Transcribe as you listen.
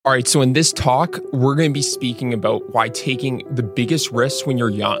All right, so in this talk, we're going to be speaking about why taking the biggest risks when you're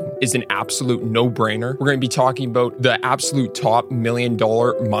young is an absolute no-brainer. We're going to be talking about the absolute top $1 million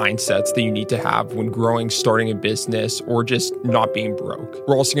mindsets that you need to have when growing, starting a business, or just not being broke.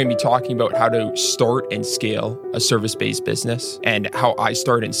 We're also going to be talking about how to start and scale a service-based business and how I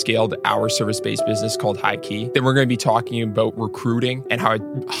started and scaled our service-based business called High Key. Then we're going to be talking about recruiting and how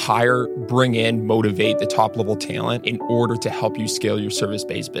to hire, bring in, motivate the top-level talent in order to help you scale your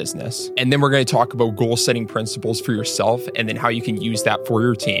service-based business. And then we're going to talk about goal setting principles for yourself and then how you can use that for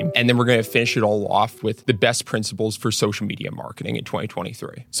your team. And then we're going to finish it all off with the best principles for social media marketing in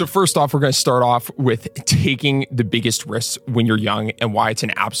 2023. So first off, we're going to start off with taking the biggest risks when you're young and why it's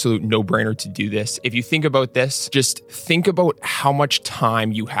an absolute no-brainer to do this. If you think about this, just think about how much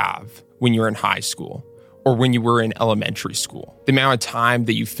time you have when you're in high school or when you were in elementary school. The amount of time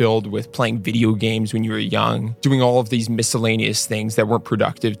that you filled with playing video games when you were young, doing all of these miscellaneous things that weren't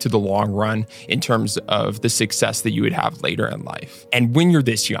productive to the long run in terms of the success that you would have later in life. And when you're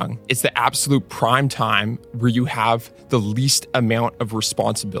this young, it's the absolute prime time where you have the least amount of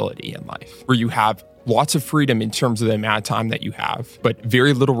responsibility in life, where you have lots of freedom in terms of the amount of time that you have, but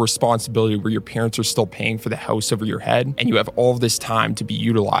very little responsibility where your parents are still paying for the house over your head and you have all of this time to be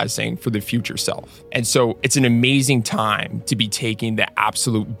utilizing for the future self. And so it's an amazing time to be taking the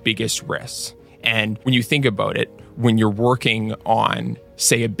absolute biggest risks. And when you think about it, when you're working on,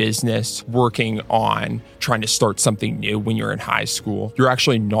 say, a business, working on trying to start something new when you're in high school, you're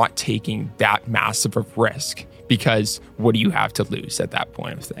actually not taking that massive of risk, because what do you have to lose at that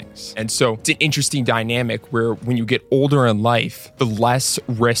point of things? And so it's an interesting dynamic where when you get older in life, the less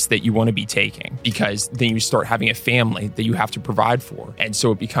risk that you want to be taking, because then you start having a family that you have to provide for. And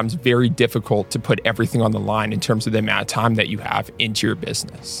so it becomes very difficult to put everything on the line in terms of the amount of time that you have into your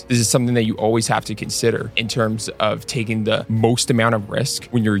business. This is something that you always have to consider in terms of taking the most amount of risk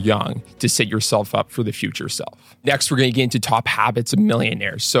when you're young to set yourself up for the future self. Next, we're going to get into top habits of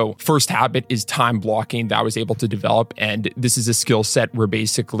millionaires. So first habit is time blocking that I was able to develop. And this is a skill set where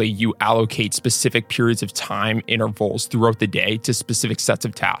basically you allocate specific periods of time intervals throughout the day to specific sets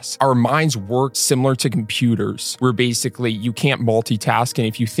of tasks. Our minds work similar to computers, where basically you can't multitask. And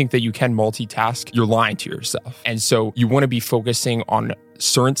if you think that you can multitask, you're lying to yourself. And so you want to be focusing on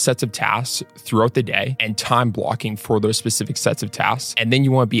certain sets of tasks throughout the day and time blocking for those specific sets of tasks. And then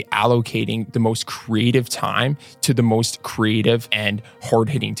you want to be allocating the most creative time to the most creative and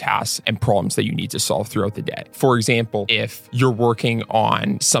hard-hitting tasks and problems that you need to solve throughout the day. For example, if you're working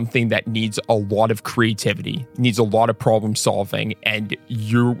on something that needs a lot of creativity, needs a lot of problem solving, and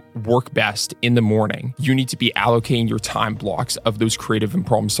you work best in the morning, you need to be allocating your time blocks of those creative and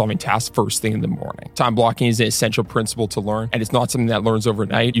problem solving tasks first thing in the morning. Time blocking is an essential principle to learn, and it's not something that learns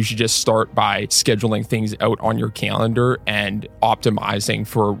overnight. You should just start by scheduling things out on your calendar and optimizing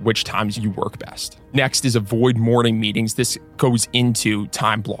for which times you work best. Next is avoid morning meetings. This goes into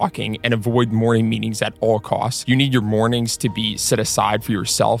time blocking, and avoid morning meetings at all costs. You need your mornings to be set aside for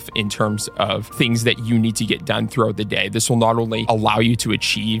yourself in terms of things that you need to get done throughout the day. This will not only allow you to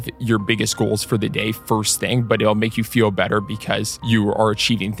achieve your biggest goals for the day first thing, but it'll make you feel better because you are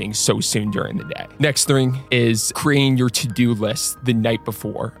achieving things so soon during the day. Next thing is creating your to-do list the night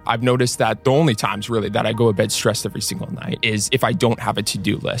before. I've noticed that the only times really that I go to bed stressed every single night is if I don't have a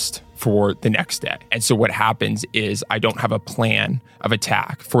to-do list for the next day. And so what happens is I don't have a plan of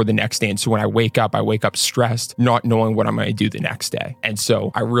attack for the next day. And so when I wake up stressed, not knowing what I'm going to do the next day. And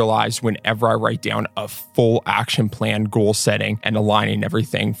so I realize whenever I write down a full action plan, goal setting, and aligning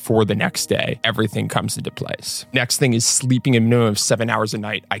everything for the next day, everything comes into place. Next thing is sleeping a minimum of 7 hours a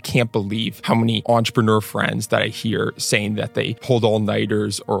night. I can't believe how many entrepreneur friends that I hear saying that they pulled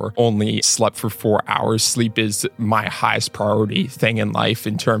all-nighters or only slept for 4 hours. Sleep is my highest priority thing in life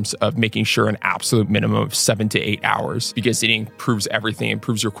in terms of making sure an absolute minimum of 7 to 8 hours, because it improves everything,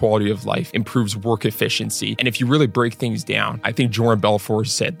 improves your quality of life, improves work efficiency. And if you really break things down, I think Jordan Belfort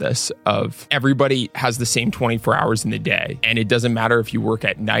said this, of everybody has the same 24 hours in the day. And it doesn't matter if you work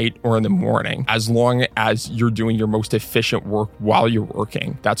at night or in the morning, as long as you're doing your most efficient work while you're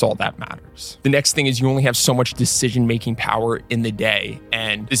working, that's all that matters. The next thing is you only have so much decision-making power in the day.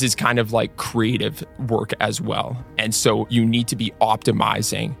 And this is kind of like creative work as well. And so you need to be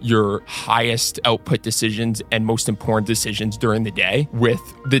optimizing your your highest output decisions and most important decisions during the day with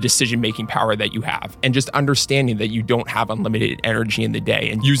the decision-making power that you have, and just understanding that you don't have unlimited energy in the day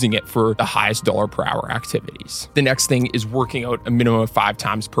and using it for the highest dollar per hour activities. The next thing is working out a minimum of 5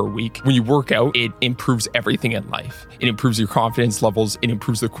 times per week. When you work out, it improves everything in life. It improves your confidence levels. It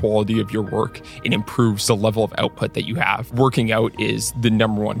improves the quality of your work. It improves the level of output that you have. Working out is the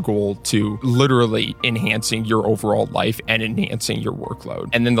number one goal to literally enhancing your overall life and enhancing your workload.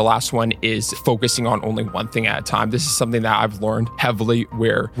 And then the last one is focusing on only one thing at a time. This is something that I've learned heavily,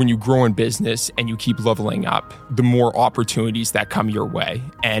 where when you grow in business and you keep leveling up, the more opportunities that come your way.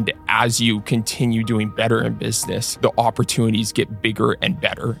 And as you continue doing better in business, the opportunities get bigger and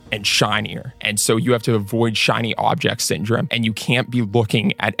better and shinier. And so you have to avoid shiny object syndrome, and you can't be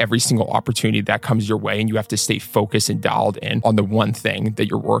looking at every single opportunity that comes your way, and you have to stay focused and dialed in on the one thing that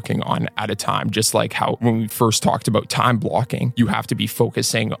you're working on at a time. Just like how when we first talked about time blocking, you have to be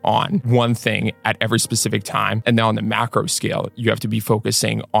focusing on one thing at every specific time. And now on the macro scale, you have to be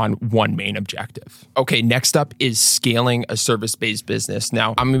focusing on one main objective. Okay, next up is scaling a service-based business.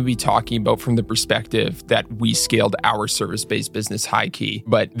 Now, I'm going to be talking about from the perspective that we scaled our service-based business HighKey,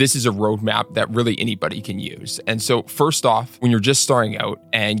 but this is a roadmap that really anybody can use. And so first off, when you're just starting out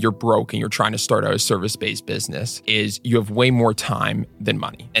and you're broke and you're trying to start out a service-based business, is you have way more time than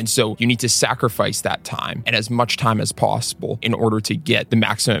money. And so you need to sacrifice that time and as much time as possible in order to get the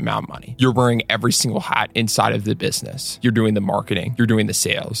maximum amount of money. You're wearing every single hat inside of the business. You're doing the marketing, you're doing the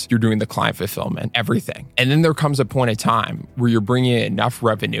sales, you're doing the client fulfillment, everything. And then there comes a point in time where you're bringing in enough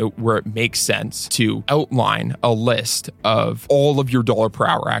revenue where it makes sense to outline a list of all of your dollar per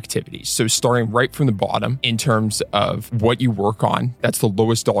hour activities. So starting right from the bottom in terms of what you work on, that's the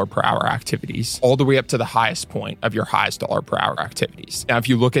lowest dollar per hour activities, all the way up to the highest point of your highest dollar per hour activities. Now, if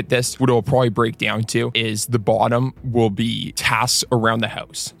you look at this, what it will probably break down to is the bottom will be tasks around the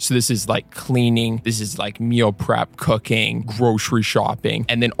house. So this is like cleaning, this is like meal prep, cooking, grocery shopping,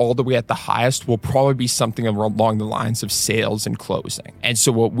 and then all the way at the highest will probably be something along the lines of sales and closing. And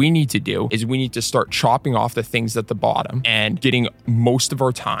so what we need to do is we need to start chopping off the things at the bottom and getting most of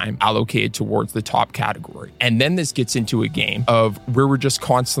our time allocated towards the top category. And then this gets into a game of where we're just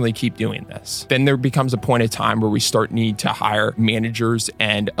constantly keep doing this. Then there becomes a point of time where we start need to hire managers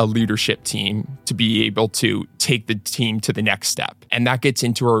and a leadership team to be able to take the team to the next step. And that gets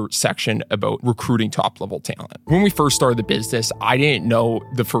into our section about recruiting top level talent. When we first started the business, I didn't know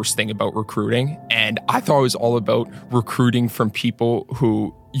the first thing about recruiting. And I thought it was all about recruiting from people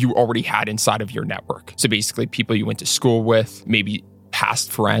who you already had inside of your network. So basically people you went to school with, maybe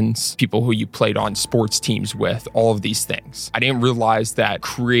past friends, people who you played on sports teams with, all of these things. I didn't realize that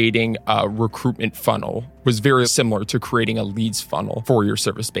creating a recruitment funnel was very similar to creating a leads funnel for your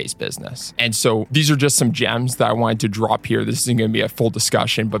service-based business. And so these are just some gems that I wanted to drop here. This isn't going to be a full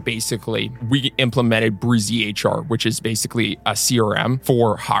discussion, but basically we implemented Breezy HR, which is basically a CRM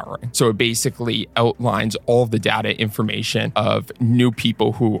for hiring. So it basically outlines all of the data information of new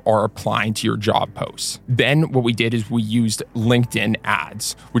people who are applying to your job posts. Then what we did is we used LinkedIn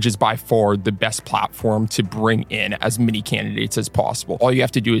ads, which is by far the best platform to bring in as many candidates as possible. All you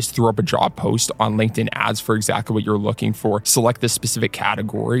have to do is throw up a job post on LinkedIn ads for exactly what you're looking for, select the specific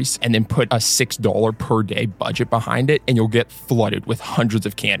categories, and then put a $6 per day budget behind it, and you'll get flooded with hundreds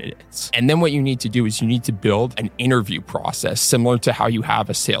of candidates. And then what you need to do is you need to build an interview process similar to how you have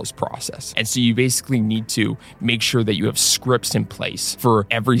a sales process. And so you basically need to make sure that you have scripts in place for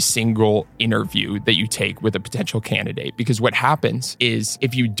every single interview that you take with a potential candidate. Because what happens is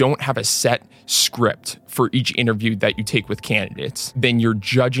if you don't have a set script for each interview that you take with candidates, then you're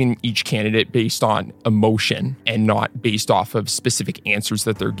judging each candidate based on emotion and not based off of specific answers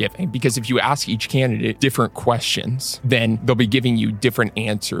that they're giving. Because if you ask each candidate different questions, then they'll be giving you different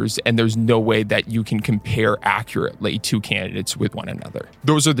answers, and there's no way that you can compare accurately two candidates with one another.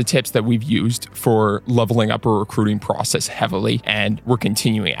 Those are the tips that we've used for leveling up our recruiting process heavily, and we're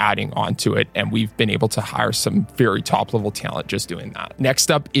continuing adding on to it, and we've been able to hire some very top level talent just doing that. Next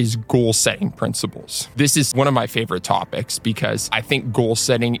up is goal setting principles. This is one of my favorite topics because I think goal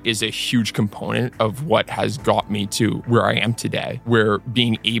setting is a huge component of what has got me to where I am today, where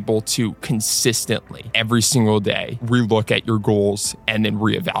being able to consistently every single day relook at your goals and then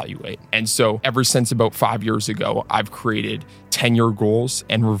reevaluate. And so ever since about 5 years ago, I've created 10-year goals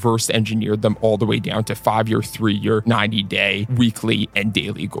and reverse engineered them all the way down to 5-year, 3-year, 90-day, weekly, and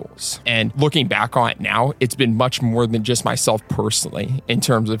daily goals. And looking back on it now, it's been much more than just myself personally in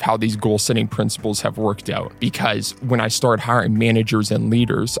terms of how these goal setting principles have worked out. Because when I started hiring managers and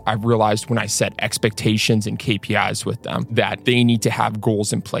leaders, I realized when I set expectations expectations and KPIs with them that they need to have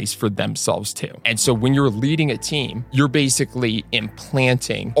goals in place for themselves too. And so when you're leading a team, you're basically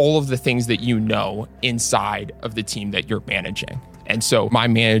implanting all of the things that you know inside of the team that you're managing. And so my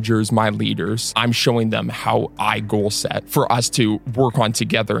managers, my leaders, I'm showing them how I goal set for us to work on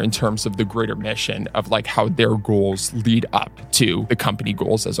together in terms of the greater mission of like how their goals lead up to the company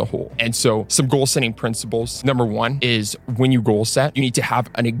goals as a whole. And so some goal setting principles. Number one is when you goal set, you need to have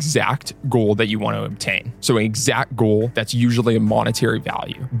an exact goal that you want to obtain. So an exact goal that's usually a monetary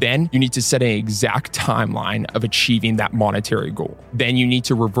value. Then you need to set an exact timeline of achieving that monetary goal. Then you need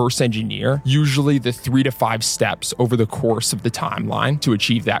to reverse engineer usually the 3 to 5 steps over the course of the timeline to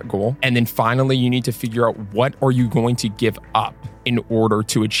achieve that goal. And then finally, you need to figure out what are you going to give up in order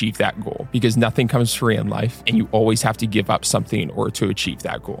to achieve that goal, because nothing comes free in life and you always have to give up something in order to achieve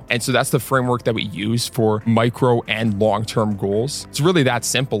that goal. And so that's the framework that we use for micro and long-term goals. It's really that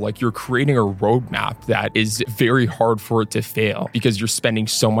simple. Like you're creating a roadmap that is very hard for it to fail because you're spending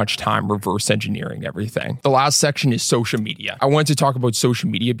so much time reverse engineering everything. The last section is social media. I wanted to talk about social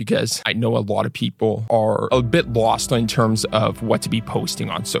media because I know a lot of people are a bit lost in terms of what to be posting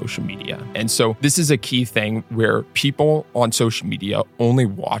on social media. And so this is a key thing where people on social media only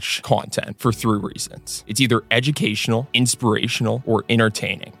watch content for 3 reasons. It's either educational, inspirational, or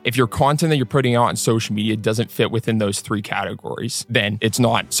entertaining. If your content that you're putting out on social media doesn't fit within those 3 categories, then it's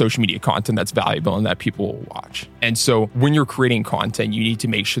not social media content that's valuable and that people will watch. And so when you're creating content, you need to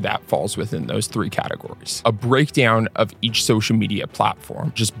make sure that falls within those 3 categories. A breakdown of each social media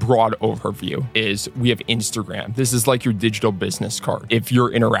platform, just broad overview, is we have Instagram. This is like your digital business card. If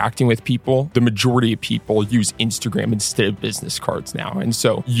you're interacting with people, the majority of people use Instagram instead of business cards now. And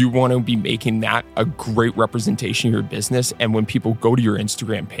so you want to be making that a great representation of your business. And when people go to your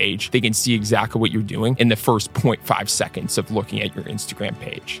Instagram page, they can see exactly what you're doing in the first 0.5 seconds of looking at your Instagram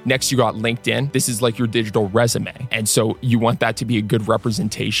page. Next, you got LinkedIn. This is like your digital resume. And so you want that to be a good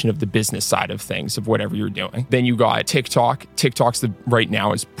representation of the business side of things, of whatever you're doing. Then you got TikTok. TikTok's right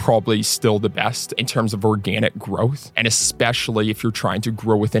now is probably still the best in terms of organic growth. And especially if you're trying to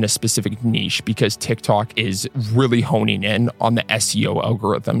grow within a specific niche, because TikTok is really honing in on the SEO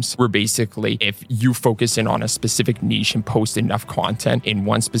algorithms, where basically if you focus in on a specific niche and post enough content in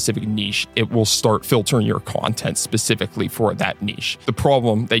one specific niche, it will start filtering your content specifically for that niche. The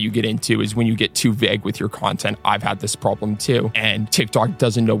problem that you get into is when you get too vague with your content. I've had this problem too, and TikTok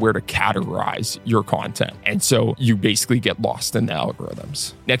doesn't know where to categorize your content. And so you basically get lost in the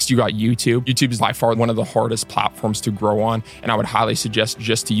algorithms. Next, you got YouTube. YouTube is by far one of the hardest platforms to grow on, and I would highly suggest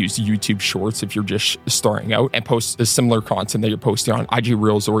just to use YouTube Shorts if you're just starting out and post the similar content that you're posting on IG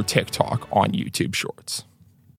Reels or TikTok on YouTube Shorts.